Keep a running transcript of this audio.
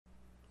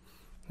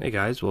Hey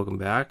guys, welcome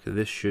back.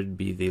 This should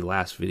be the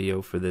last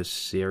video for this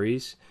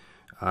series.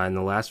 In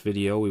the last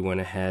video we went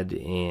ahead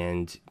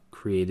and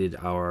created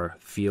our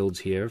fields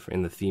here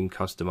in the theme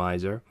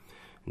customizer.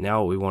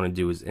 Now what we want to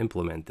do is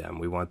implement them.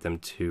 We want them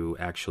to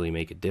actually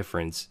make a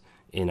difference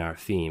in our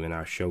theme, in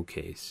our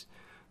showcase.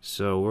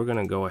 So we're going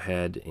to go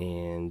ahead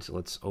and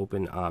let's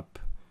open up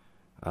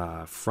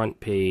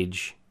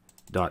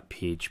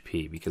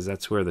frontpage.php because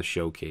that's where the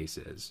showcase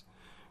is.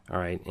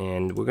 Alright,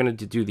 and we're going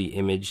to do the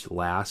image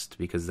last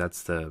because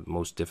that's the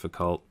most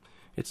difficult.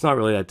 It's not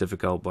really that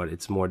difficult, but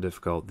it's more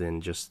difficult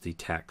than just the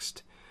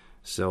text.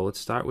 So let's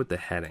start with the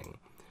heading.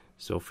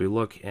 So if we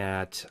look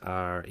at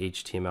our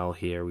HTML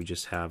here, we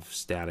just have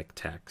static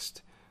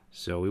text.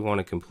 So we want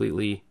to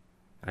completely,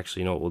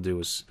 actually, you know what we'll do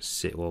is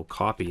we'll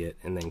copy it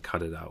and then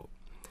cut it out.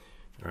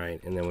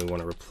 Alright, and then we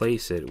want to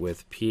replace it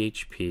with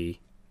PHP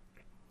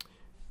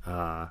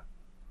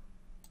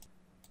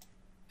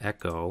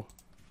echo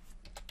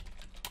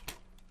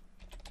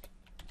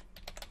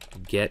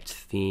get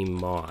theme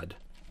mod.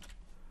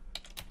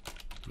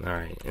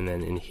 Alright, and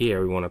then in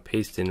here we want to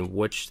paste in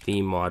which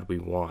theme mod we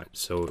want.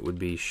 So it would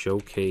be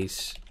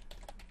showcase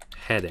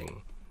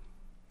heading.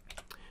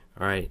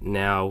 Alright,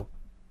 now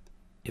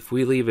if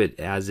we leave it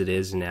as it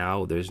is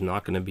now, there's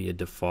not going to be a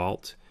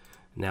default.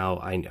 Now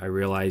I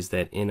realize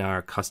that in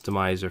our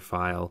customizer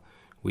file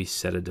we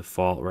set a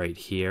default right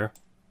here,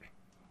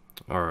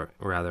 or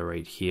rather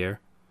right here.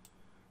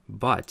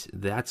 But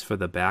that's for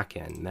the back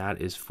end.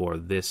 That is for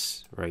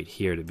this right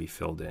here to be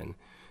filled in.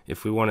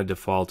 If we want a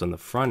default on the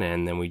front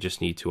end, then we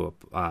just need to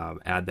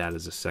add that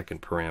as a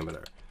second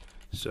parameter.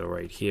 So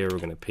right here we're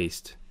going to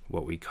paste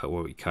what we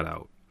cut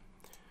out.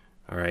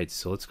 Alright,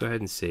 so let's go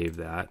ahead and save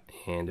that,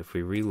 and if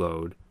we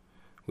reload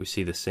we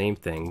see the same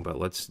thing, but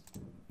let's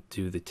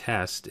do the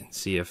test and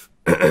see if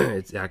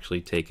it's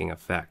actually taking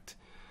effect.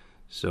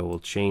 So we'll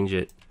change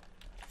it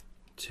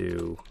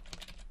to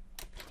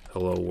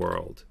hello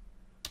world.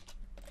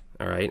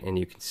 Alright, and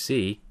you can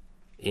see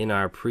in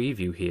our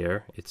preview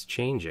here it's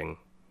changing,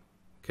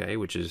 okay,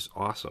 which is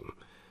awesome.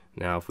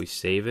 Now if we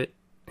save it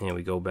and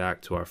we go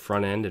back to our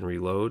front end and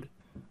reload,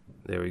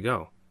 there we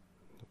go.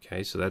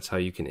 Okay, so that's how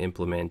you can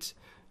implement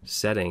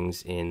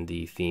settings in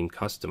the theme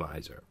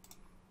customizer.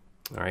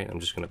 Alright,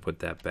 I'm just going to put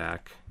that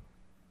back.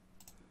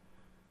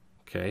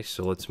 Okay,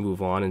 so let's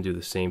move on and do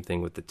the same thing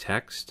with the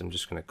text. I'm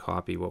just going to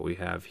copy what we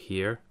have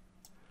here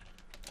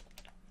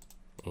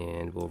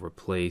and we'll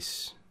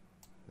replace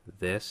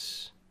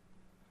this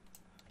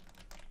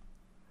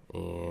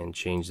and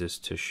change this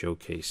to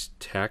showcase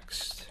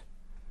text,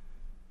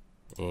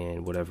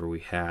 and whatever we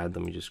had,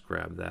 let me just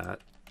grab that.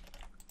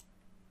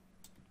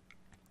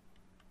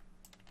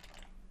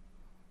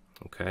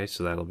 Okay,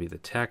 so that'll be the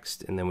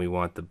text, and then we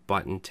want the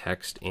button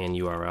text and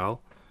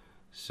URL.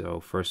 So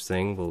first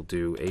thing we'll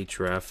do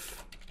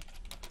href,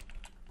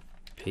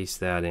 paste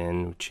that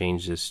in,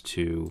 change this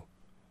to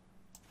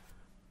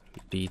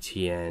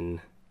btn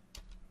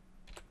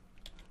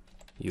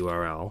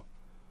URL.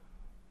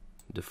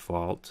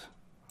 Default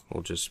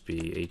will just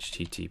be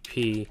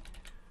http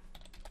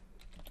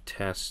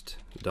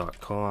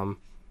test.com,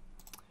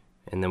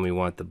 and then we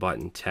want the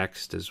button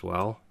text as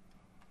well.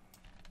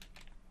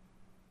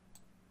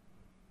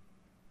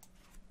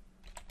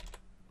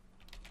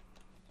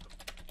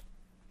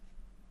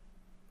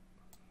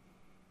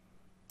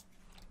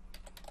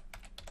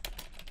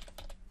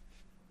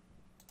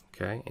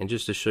 Okay, and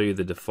just to show you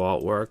the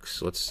default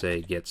works, let's say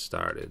get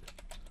started.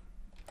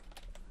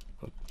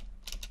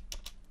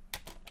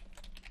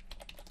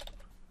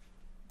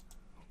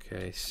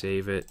 Okay,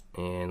 save it,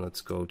 and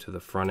let's go to the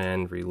front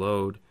end,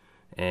 reload,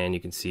 and you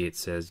can see it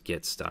says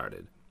get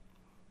started.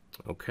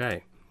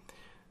 Okay,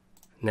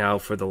 now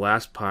for the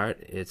last part,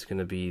 it's going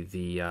to be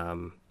the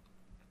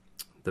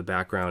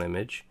background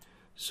image.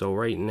 So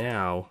right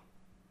now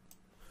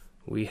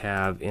we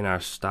have in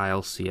our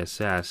style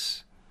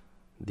CSS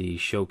the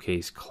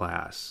showcase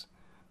class.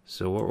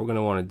 So what we're going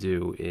to want to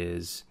do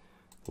is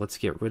let's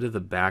get rid of the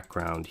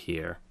background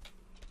here,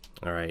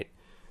 alright,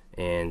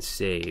 and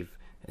save.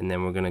 And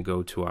then we're going to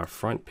go to our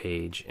front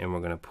page and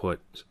we're going to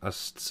put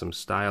some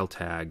style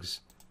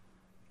tags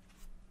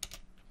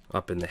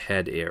up in the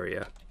head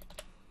area.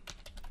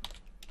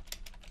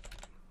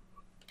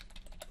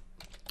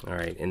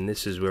 Alright, and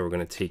this is where we're going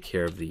to take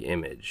care of the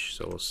image.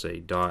 So we'll say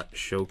dot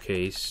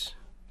showcase,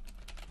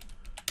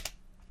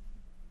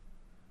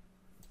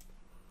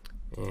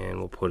 and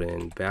we'll put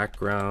in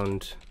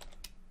background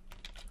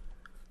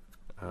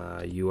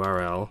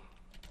URL.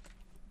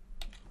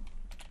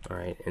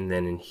 Alright, and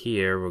then in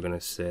here we're going to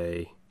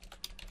say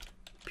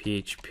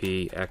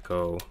PHP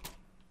echo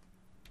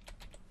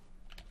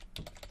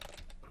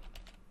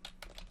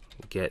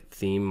get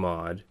theme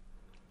mod,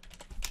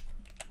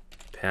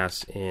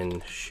 pass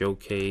in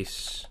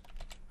showcase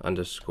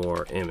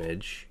underscore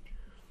image.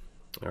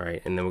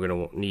 Alright, and then we're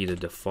going to need a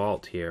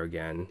default here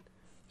again.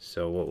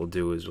 So what we'll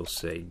do is we'll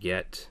say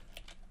get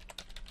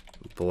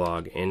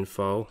blog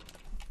info.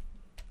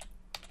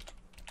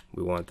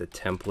 We want the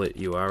template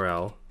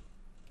URL.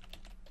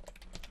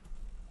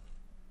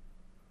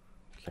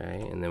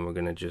 Okay, and then we're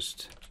going to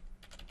just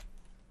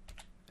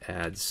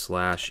add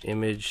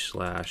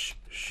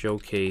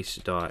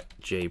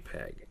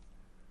 /image/showcase.jpg.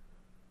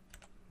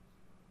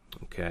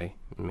 Okay,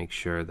 make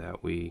sure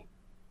that we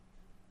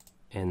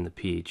end the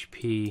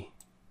PHP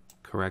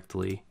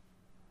correctly,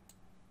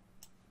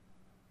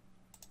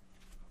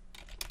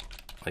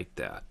 like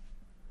that.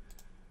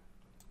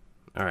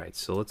 Alright,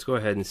 so let's go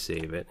ahead and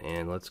save it,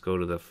 and let's go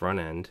to the front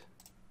end,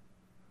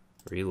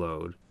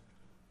 reload,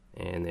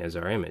 and there's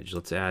our image.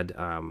 Let's add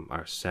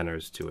our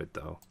centers to it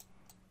though.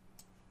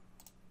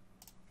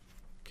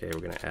 Okay,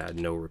 we're going to add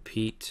no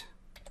repeat.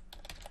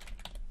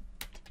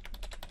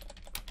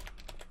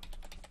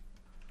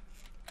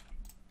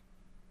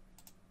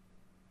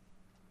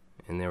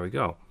 And there we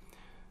go.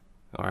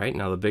 Alright,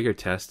 now the bigger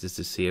test is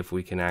to see if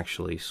we can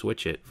actually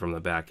switch it from the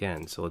back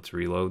end. So let's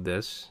reload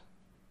this.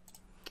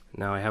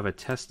 Now I have a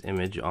test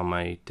image on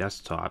my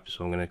desktop,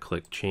 so I'm going to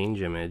click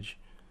change image,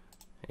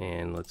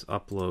 and let's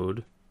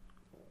upload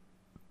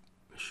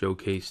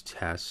showcase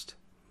test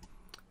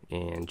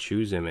and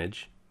choose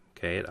image.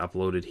 Okay, it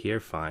uploaded here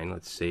fine.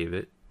 Let's save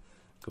it,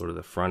 go to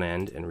the front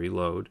end and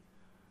reload,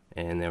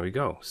 and there we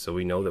go. So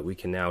we know that we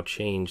can now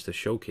change the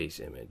showcase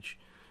image.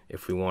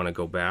 If we want to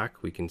go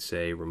back, we can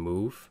say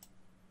remove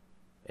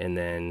and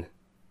then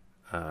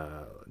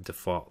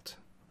default.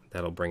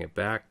 That'll bring it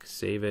back,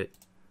 save it,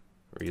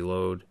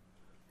 reload,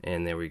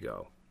 and there we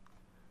go.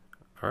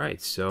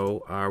 Alright,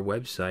 so our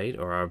website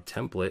or our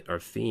template, our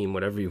theme,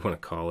 whatever you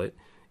want to call it,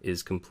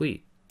 is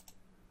complete.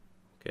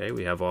 Okay,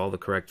 we have all the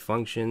correct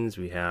functions,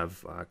 we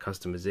have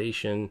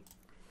customization.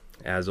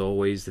 As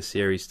always, the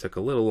series took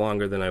a little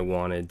longer than I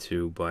wanted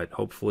to, but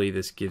hopefully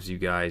this gives you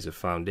guys a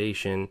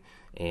foundation,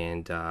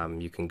 and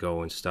you can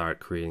go and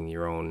start creating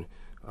your own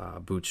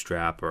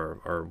Bootstrap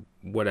or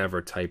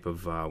whatever type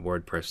of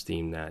WordPress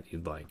theme that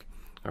you'd like.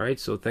 Alright,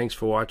 so thanks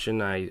for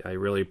watching. I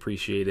really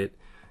appreciate it,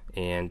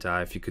 and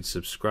if you could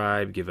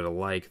subscribe, give it a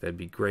like, that'd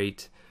be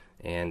great,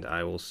 and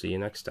I will see you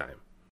next time.